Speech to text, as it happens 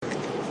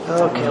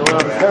Okay, we're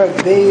on Perek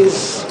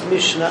Beis,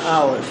 Mishnah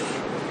Aleph.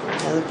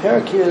 And the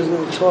Perek here is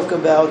going to talk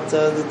about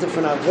the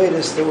different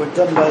Avedas that were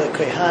done by the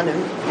Kohanim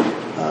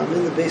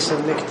in the Beis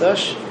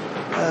HaMikdash.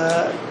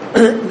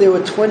 There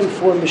were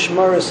 24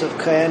 Mishmaros of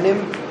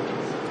Kohanim.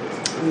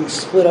 We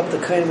split up the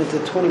Kohanim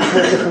into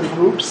 24 different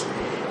groups.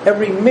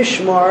 Every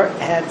Mishmar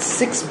had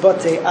 6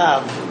 Batei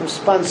Av,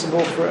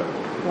 responsible for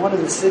one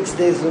of the 6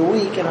 days of the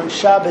week, and on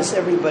Shabbos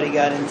everybody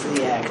got into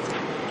the act.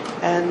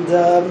 And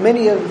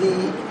many of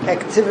the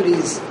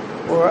activities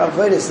or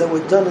avodas that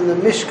were done in the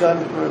Mishkan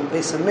or in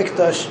Beis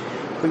HaMikdash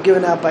were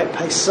given out by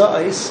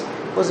paisais.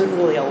 It wasn't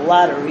really a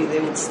lottery. They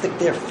would stick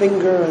their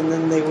finger and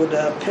then they would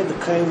pick the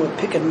kohen would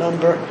pick a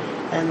number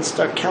and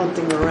start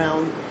counting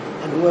around,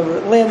 and whoever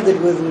it landed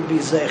with would be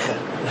zeicha.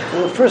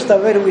 And the first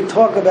avodah we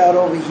talk about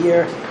over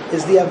here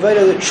is the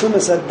avodah of the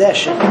Trumas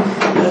Hadeshin.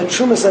 The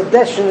Trumas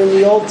Hadeshin in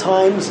the old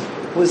times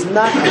was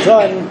not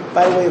done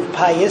by way of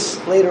pious.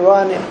 Later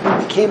on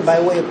it became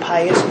by way of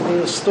pious.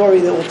 There's a story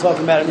that we'll talk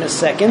about in a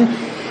second.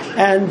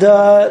 And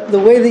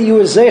the way that you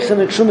were zeich in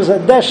the Trumas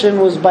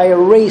Hadeshin was by a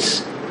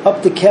race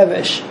up the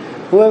Kevesh.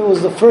 Whoever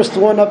was the first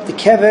one up the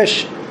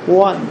Kevesh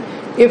won.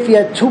 If you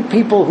had 2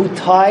 people who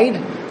tied,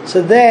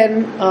 so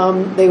then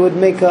they would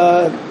make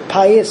a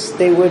pious.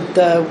 They would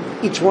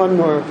each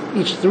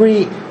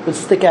 3 would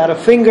stick out a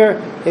finger.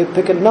 They'd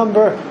pick a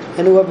number,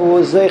 and whoever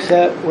was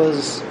zeicha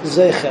was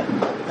zeicha.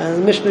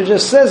 And the Mishnah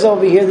just says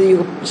over here that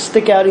you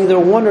stick out either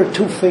 1 or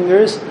 2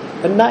 fingers,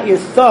 but not your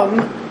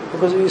thumb,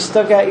 because if you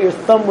stuck out your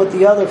thumb with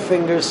the other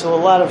fingers, so a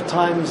lot of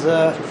times,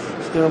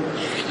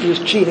 you're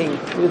cheating.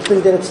 You would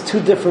think that it's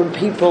 2 different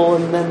people,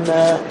 and then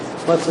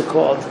what's it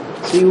called?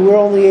 So you were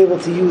only able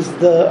to use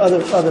the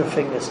other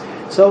fingers.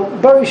 So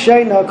Bari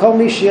Shaina Kol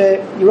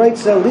Misha, he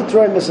writes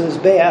Litroi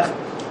Mizbeach.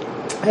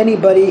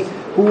 Anybody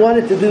who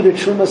wanted to do the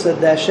Trumas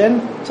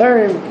Hadeshin,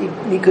 sorry,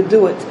 he could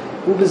do it.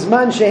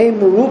 Ubizman shehem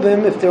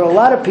merubim, if there are a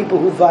lot of people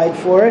who vied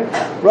for it,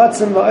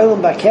 ratzim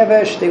va'olim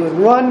ba'kevesh, they would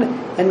run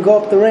and go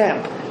up the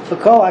ramp.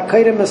 V'kol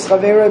ha'kaydim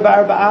eschaveri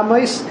ba'arba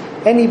amos,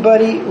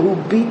 anybody who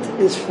beat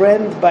his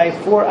friend by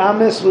 4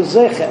 amos was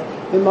zeicha.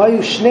 V'mayu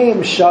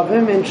shneim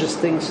shavim,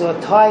 interesting. So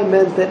a tie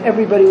meant that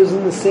everybody was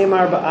in the same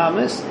arba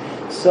amos.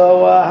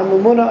 So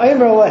hamamuna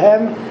omer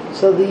lahem,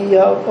 so the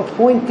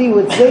appointee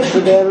would say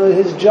to them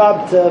his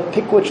job to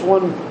pick which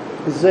one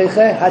is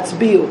zeicha.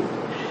 Hatzbiu,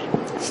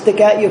 stick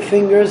out your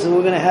fingers, and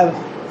we're going to have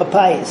a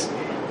pious.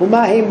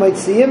 Umahim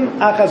maitziyim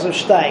achaz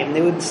shtayim.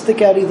 They would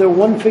stick out either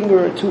 1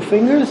 finger or 2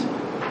 fingers.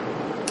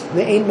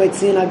 Ve'ein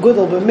maitziyin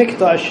agudel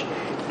b'mikdash,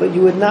 but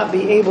you would not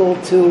be able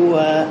to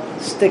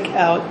stick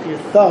out your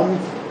thumb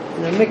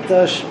in a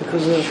mikdash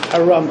because of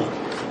arama.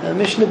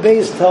 Mishnah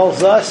Beis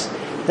tells us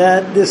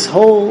that this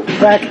whole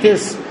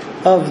practice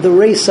of the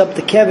race up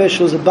the Kevesh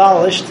was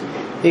abolished,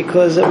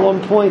 because at one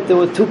point there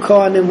were 2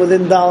 Kohanim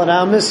within Dalet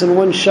Amos, and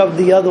one shoved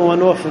the other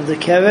one off of the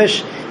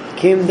Kevesh,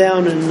 came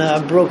down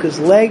and broke his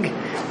leg.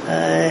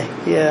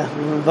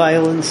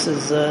 Violence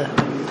is an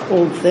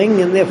old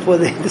thing, and therefore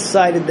they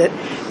decided that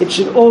it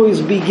should always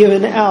be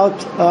given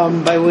out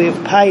by way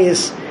of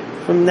pious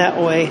from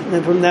that way,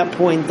 and from that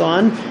point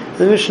on.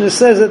 The Mishnah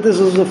says that this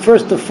was the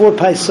first of 4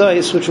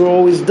 paisais, which were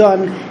always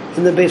done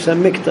in the Beis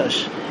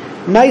HaMikdash.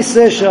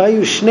 Maiseh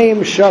shahayu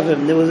shneim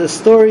shavim. There was a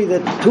story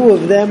that 2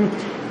 of them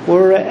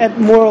were at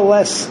more or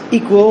less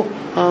equal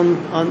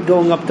on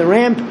going up the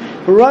ramp.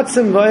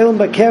 Ratzim va'olim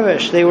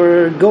ba'kevesh. They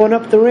were going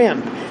up the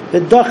ramp.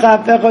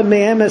 V'dachaf echad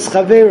mehem es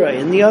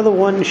chaveroi, and the other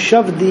one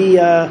shoved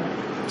the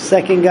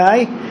second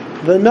guy.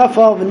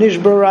 V'nafal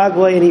v'nishbar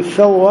raglai, and he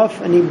fell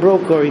off, and he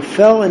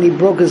fell and he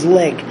broke his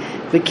leg.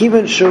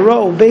 V'kivan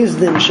sharo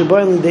Bezdin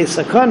shabayli de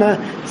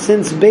sakana,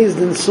 since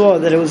Bezdin saw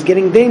that it was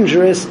getting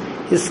dangerous,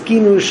 his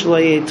skinush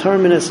lay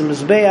terminus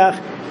mizbeach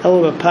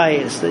elva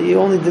pious, that you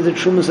only did the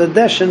Trumas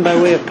Hadeshin by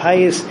way of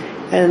pious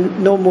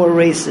and no more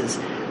races.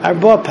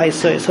 Arba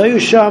paisais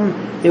hayusham,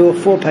 there were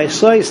 4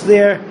 paisais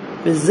there.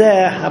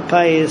 V'zeh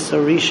hapayis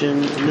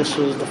harishin, and this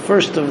was the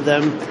first of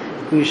them.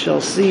 We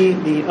shall see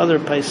the other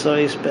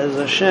paisais Be'ez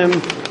Hashem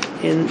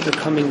in the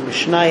coming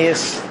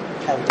Mishnayos.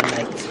 Have a good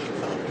night.